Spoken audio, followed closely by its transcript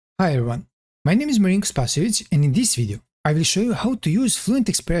Hi everyone, my name is Marinko Spasojevic, and in this video I will show you how to use Fluent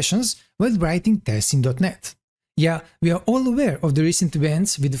expressions while writing tests in .NET. Yeah, we are all aware of the recent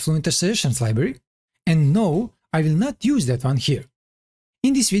events with the FluentAssertions library, and no, I will not use that one here.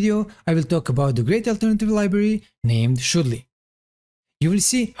 In this video I will talk about the great alternative library named Shoodly. You will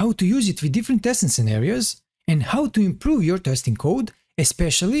see how to use it with different testing scenarios and how to improve your testing code,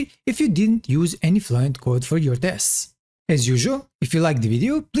 especially if you didn't use any Fluent code for your tests. As usual, if you like the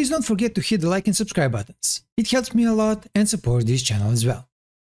video, please don't forget to hit the like and subscribe buttons. It helps me a lot and supports this channel as well.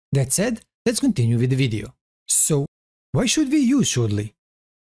 That said, let's continue with the video. So, why should we use Shoodly?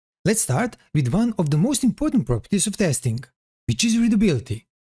 Let's start with one of the most important properties of testing, which is readability.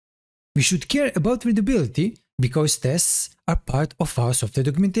 We should care about readability because tests are part of our software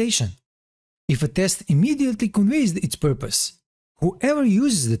documentation. If a test immediately conveys its purpose, whoever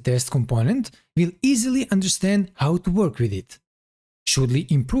uses the test component will easily understand how to work with it.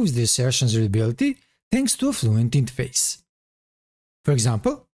 Shoodly improves the assertions readability thanks to a Fluent interface. For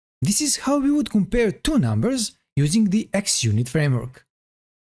example, this is how we would compare two numbers using the XUnit framework.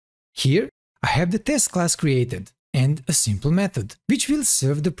 Here, I have the test class created and a simple method, which will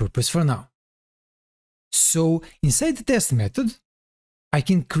serve the purpose for now. So, inside the test method, I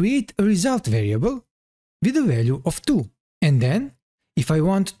can create a result variable with a value of 2. And then, if I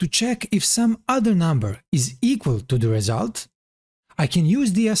want to check if some other number is equal to the result, I can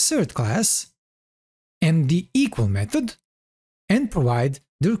use the assert class and the equal method and provide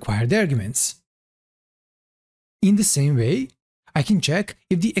the required arguments. In the same way, I can check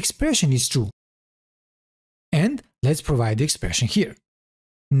if the expression is true. And let's provide the expression here.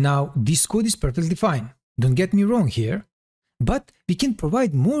 Now, this code is perfectly fine, don't get me wrong here, but we can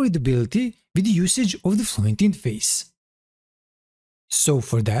provide more readability with the usage of the Fluent interface. So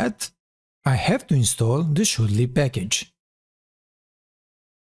for that, I have to install the Shoodly package.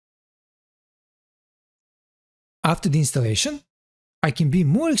 After the installation, I can be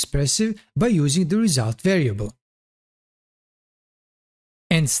more expressive by using the result variable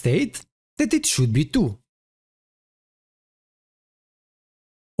and state that it should be 2,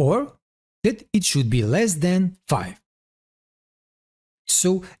 or that it should be less than 5.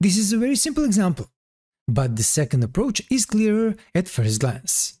 So this is a very simple example. But the second approach is clearer at first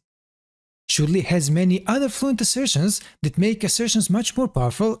glance. Shoodly has many other Fluent assertions that make assertions much more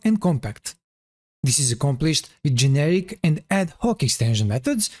powerful and compact. This is accomplished with generic and ad hoc extension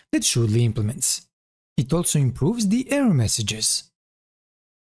methods that Shoodly implements. It also improves the error messages.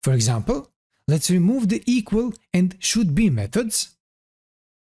 For example, let's remove the equal and should be methods,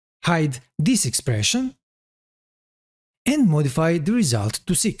 hide this expression, and modify the result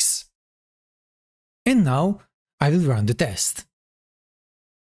to 6. And now I will run the test.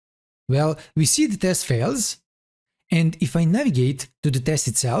 Well, we see the test fails, and if I navigate to the test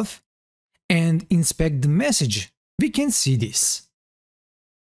itself and inspect the message, we can see this.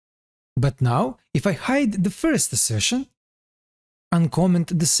 But now, if I hide the first assertion,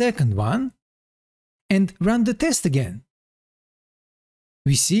 uncomment the second one, and run the test again,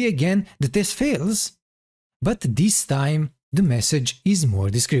 we see again the test fails, but this time the message is more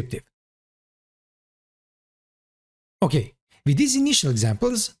descriptive. Okay, with these initial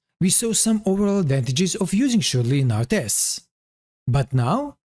examples, we saw some overall advantages of using Shoodly in our tests. But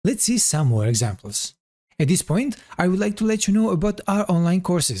now, let's see some more examples. At this point, I would like to let you know about our online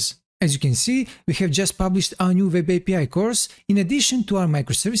courses. As you can see, we have just published our new Web API course in addition to our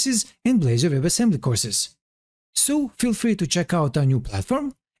microservices and Blazor WebAssembly courses. So feel free to check out our new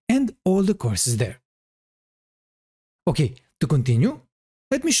platform and all the courses there. Okay, to continue,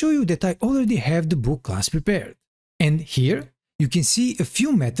 let me show you that I already have the book class prepared. And here, you can see a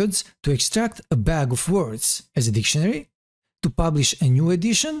few methods to extract a bag of words as a dictionary, to publish a new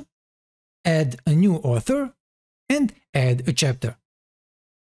edition, add a new author, and add a chapter.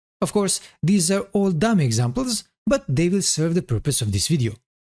 Of course, these are all dummy examples, but they will serve the purpose of this video.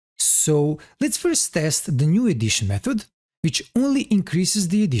 So let's first test the new edition method, which only increases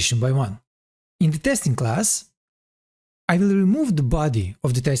the edition by 1. In the testing class, I will remove the body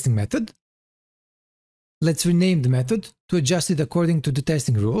of the testing method. Let's rename the method to adjust it according to the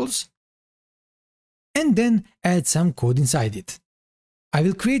testing rules, and then add some code inside it. I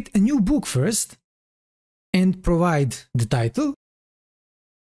will create a new book first and provide the title,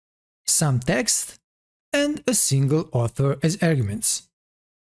 some text, and a single author as arguments.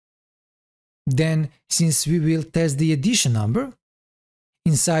 Then, since we will test the edition number,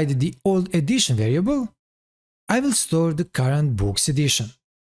 inside the old edition variable, I will store the current book's edition.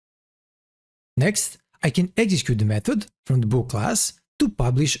 Next, I can execute the method from the book class to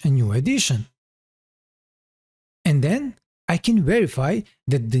publish a new edition. And then I can verify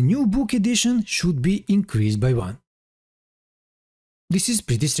that the new book edition should be increased by 1. This is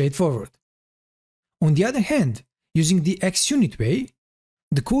pretty straightforward. On the other hand, using the XUnit way,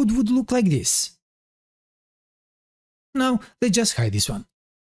 the code would look like this. Now, let's just hide this one.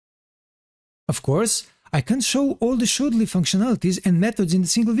 Of course, I can't show all the showedly functionalities and methods in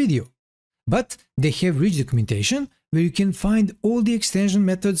a single video, but they have rich documentation where you can find all the extension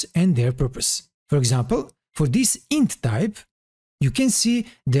methods and their purpose. For example, for this int type, you can see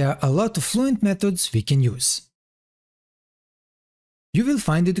there are a lot of Fluent methods we can use. You will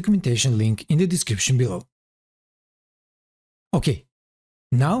find the documentation link in the description below. Okay,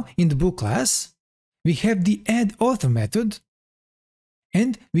 now in the book class, we have the addAuthor method,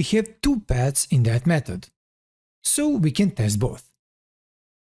 and we have 2 paths in that method, so we can test both.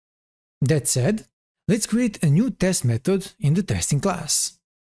 That said, let's create a new test method in the testing class.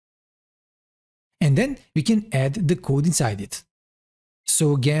 And then we can add the code inside it.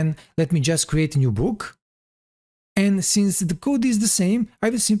 So again, let me just create a new book. And since the code is the same,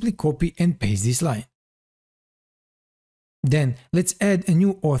 I will simply copy and paste this line. Then let's add a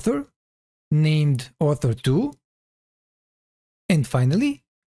new author named author2. And finally,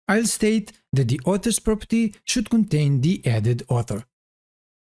 I'll state that the author's property should contain the added author.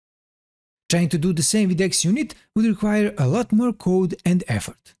 Trying to do the same with XUnit would require a lot more code and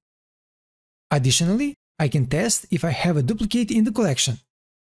effort. Additionally, I can test if I have a duplicate in the collection.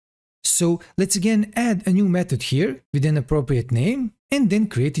 So let's again add a new method here with an appropriate name and then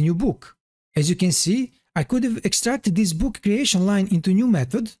create a new book. As you can see, I could have extracted this book creation line into a new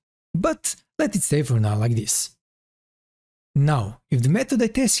method, but let it stay for now like this. Now, if the method I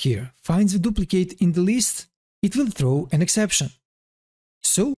test here finds a duplicate in the list, it will throw an exception.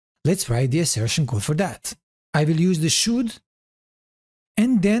 So let's write the assertion code for that. I will use the should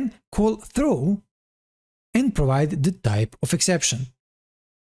and then call throw and provide the type of exception.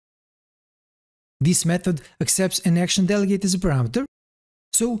 This method accepts an action delegate as a parameter,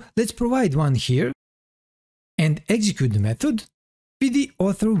 so let's provide one here and execute the method with the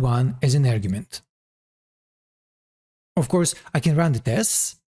author1 as an argument. Of course, I can run the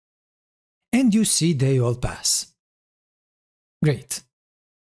tests, and you see they all pass. Great.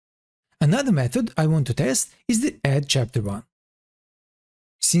 Another method I want to test is the addChapter1.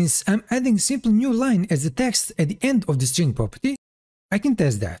 Since I'm adding a simple new line as the text at the end of the string property, I can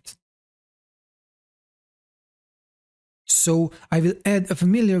test that. So I will add a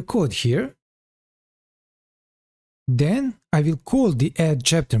familiar code here. Then I will call the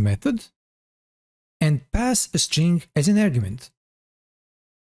addChapter method and pass a string as an argument.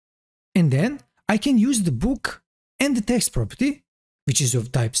 And then I can use the book and the text property, which is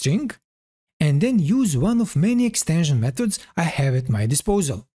of type string, and then use one of many extension methods I have at my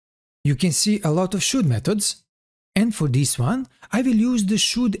disposal. You can see a lot of should methods, and for this one I will use the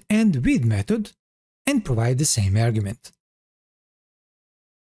should and with method and provide the same argument.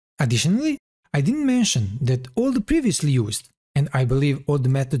 Additionally, I didn't mention that all the previously used, and I believe all the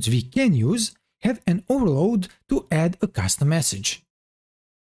methods we can use, have an overload to add a custom message.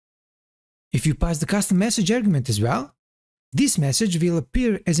 If you pass the custom message argument as well, this message will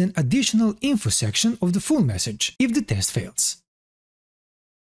appear as an additional info section of the full message if the test fails.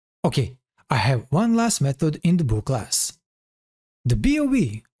 Okay, I have one last method in the book class. The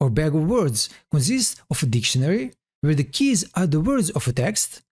BOV, or bag of words, consists of a dictionary where the keys are the words of a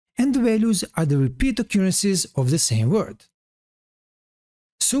text and the values are the repeat occurrences of the same word.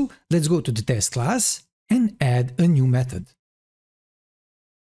 So let's go to the test class and add a new method.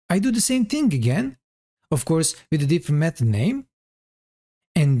 I do the same thing again, of course with a different method name,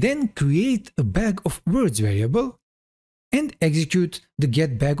 and then create a bag of words variable and execute the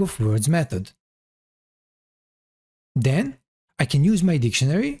getBagOfWords method. Then I can use my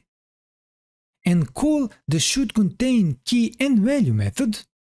dictionary and call the shouldContainKey and value method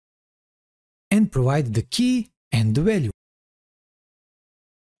and provide the key and the value.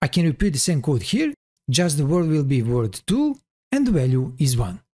 I can repeat the same code here, just the word will be word2 and the value is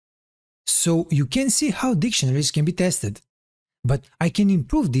 1. So you can see how dictionaries can be tested, but I can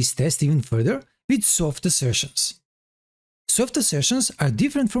improve this test even further with soft assertions. Soft assertions are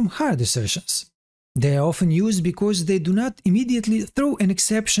different from hard assertions. They are often used because they do not immediately throw an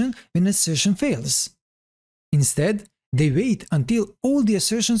exception when an assertion fails. Instead, they wait until all the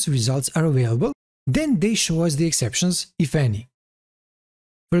assertions results are available, then they show us the exceptions, if any.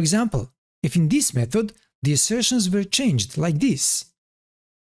 For example, if in this method the assertions were changed like this,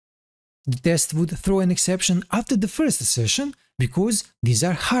 the test would throw an exception after the first assertion because these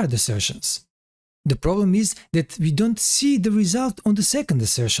are hard assertions. The problem is that we don't see the result on the second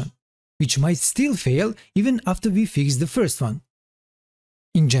assertion, which might still fail even after we fix the first one.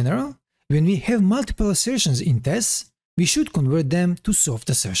 In general, when we have multiple assertions in tests, we should convert them to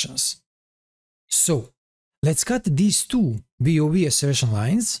soft assertions. So, let's cut these two BOV assertion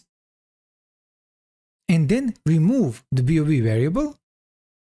lines and then remove the BOV variable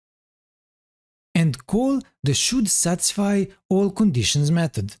and call the should satisfy all conditions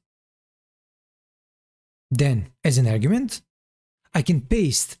method. Then, as an argument, I can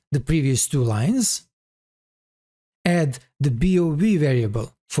paste the previous two lines, add the BOV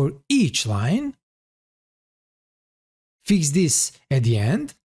variable for each line, fix this at the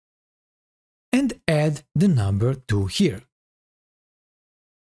end, and add the number 2 here.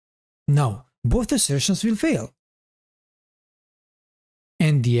 Now, both assertions will fail,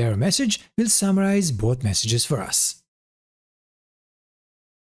 and the error message will summarize both messages for us.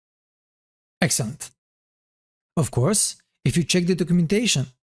 Excellent. Of course, if you check the documentation,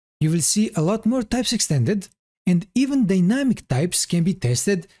 you will see a lot more types extended, and even dynamic types can be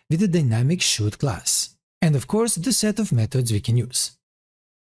tested with the dynamic should class, and of course the set of methods we can use.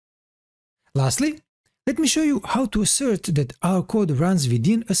 Lastly, let me show you how to assert that our code runs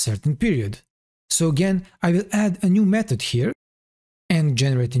within a certain period. So again, I will add a new method here and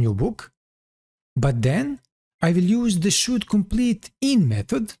generate a new book, but then I will use the should complete in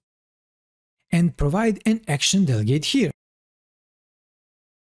method and provide an action delegate here,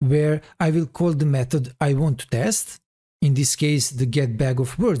 where I will call the method I want to test, in this case the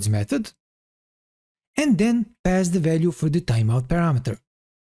getBagOfWords method, and then pass the value for the timeout parameter,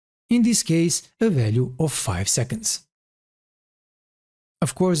 in this case a value of 5 seconds.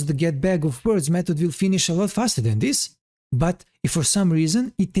 Of course, the getBagOfWords method will finish a lot faster than this, but if for some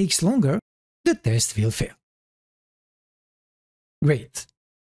reason it takes longer, the test will fail. Great.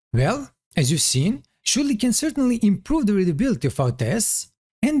 Well, as you've seen, Surely can certainly improve the readability of our tests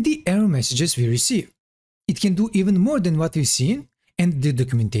and the error messages we receive. It can do even more than what we've seen, and the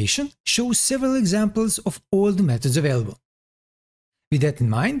documentation shows several examples of all the methods available. With that in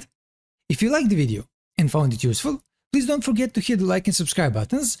mind, if you liked the video and found it useful, please don't forget to hit the like and subscribe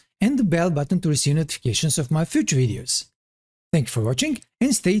buttons and the bell button to receive notifications of my future videos. Thank you for watching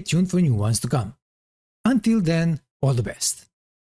and stay tuned for new ones to come. Until then, all the best.